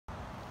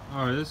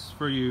Alright, this is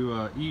for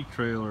you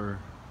e-trailer,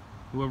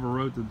 whoever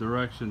wrote the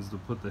directions to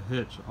put the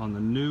hitch on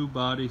the new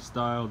body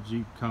style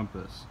Jeep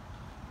Compass,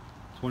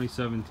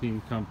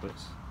 2017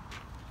 Compass.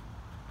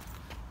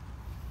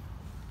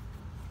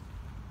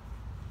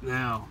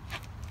 Now,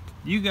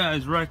 you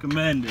guys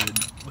recommended,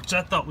 which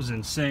I thought was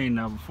insane.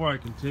 Now, before I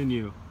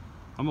continue,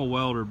 I'm a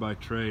welder by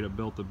trade. I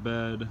built a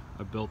bed,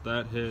 I built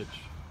that hitch.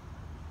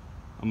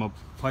 I'm a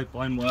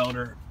pipeline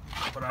welder,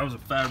 but I was a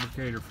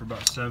fabricator for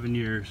about 7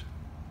 years.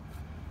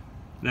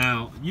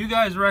 Now, you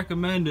guys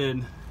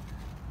recommended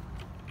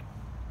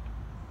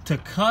to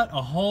cut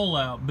a hole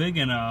out big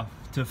enough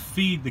to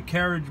feed the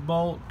carriage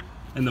bolt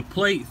and the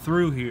plate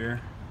through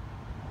here.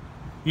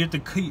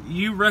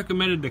 You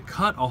recommended to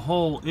cut a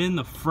hole in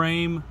the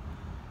frame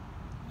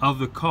of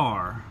the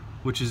car,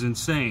 which is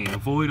insane.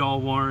 Avoid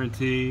all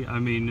warranty. I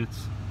mean,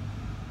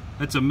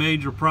 it's a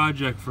major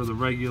project for the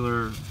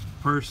regular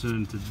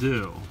person to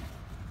do.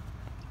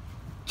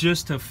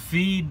 Just to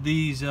feed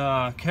these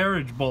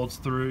carriage bolts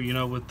through, you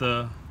know, with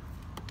the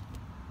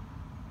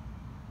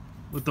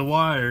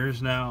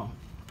wires. Now,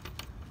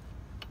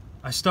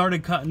 I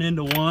started cutting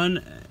into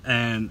one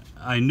and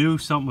I knew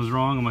something was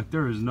wrong. I'm like,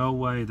 there is no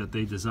way that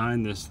they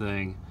designed this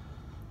thing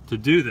to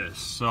do this.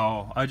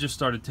 So I just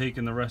started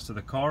taking the rest of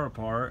the car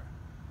apart.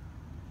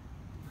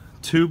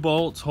 2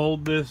 bolts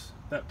hold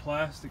that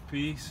plastic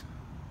piece,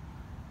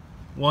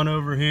 one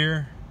over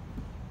here,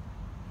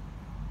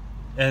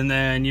 and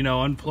then, you know,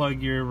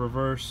 unplug your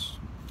reverse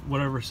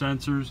whatever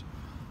sensors,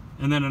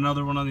 and then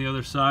another one on the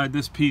other side.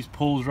 This piece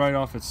pulls right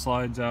off, it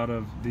slides out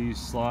of these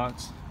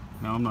slots.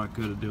 Now, I'm not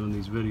good at doing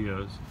these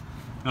videos.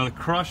 Now, the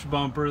crush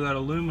bumper, that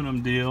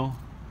aluminum deal,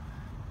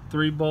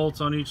 3 bolts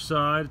on each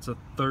side. It's a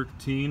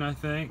 13, I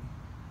think.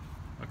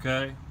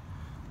 Okay,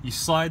 you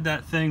slide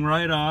that thing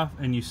right off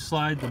and you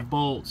slide the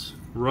bolts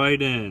right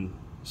in.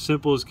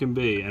 Simple as can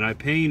be. And I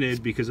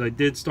painted because I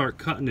did start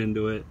cutting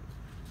into it,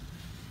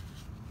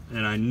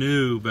 and I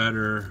knew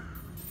better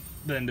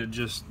than to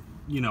just,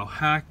 you know,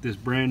 hack this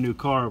brand new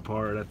car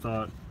apart. I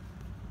thought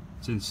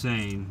it's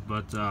insane,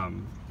 but I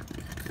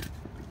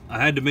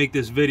had to make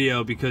this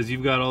video because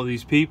you've got all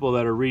these people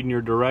that are reading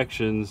your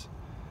directions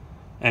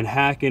and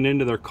hacking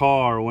into their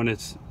car when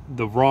it's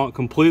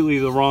completely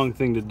the wrong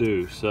thing to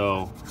do.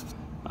 So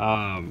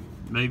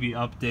maybe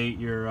update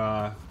your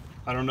I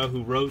don't know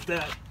who wrote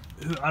that.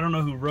 I don't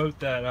know who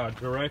wrote that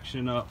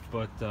direction up,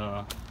 but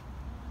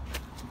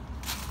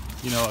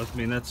you know, I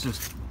mean, that's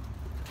just,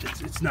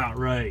 it's not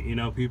right. You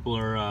know, people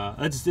are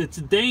it's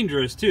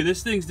dangerous too.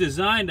 This thing's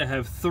designed to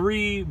have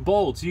 3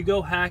 bolts. You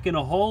go hacking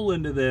a hole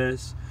into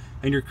this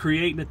and you're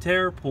creating a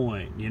tear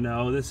point. You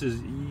know, this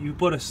is, you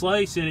put a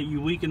slice in it,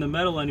 you weaken the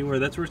metal anywhere,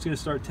 that's where it's going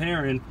to start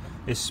tearing,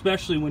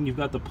 especially when you've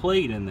got the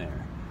plate in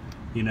there.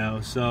 You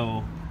know,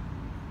 so,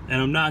 and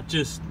I'm not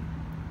just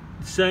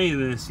saying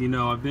this, you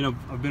know, I've been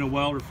a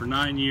welder for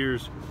 9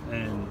 years,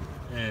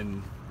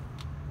 and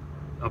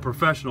a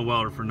professional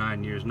welder for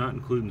 9 years, not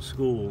including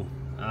school.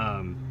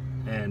 You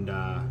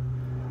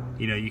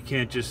know, you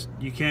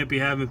can't be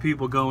having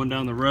people going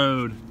down the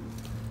road,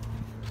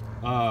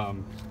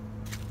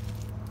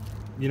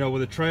 you know,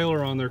 with a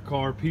trailer on their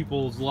car.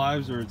 People's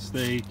lives are at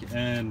stake,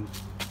 and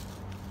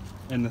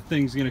the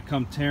thing's gonna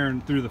come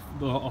tearing through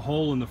a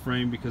hole in the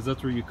frame, because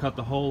that's where you cut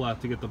the hole out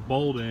to get the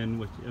bolt in,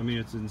 which, I mean,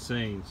 it's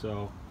insane.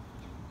 So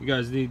you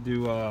guys need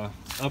to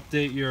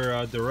update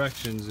your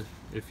directions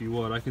if you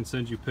would. I can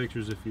send you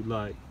pictures if you'd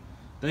like.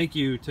 Thank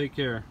you, take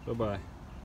care, bye-bye.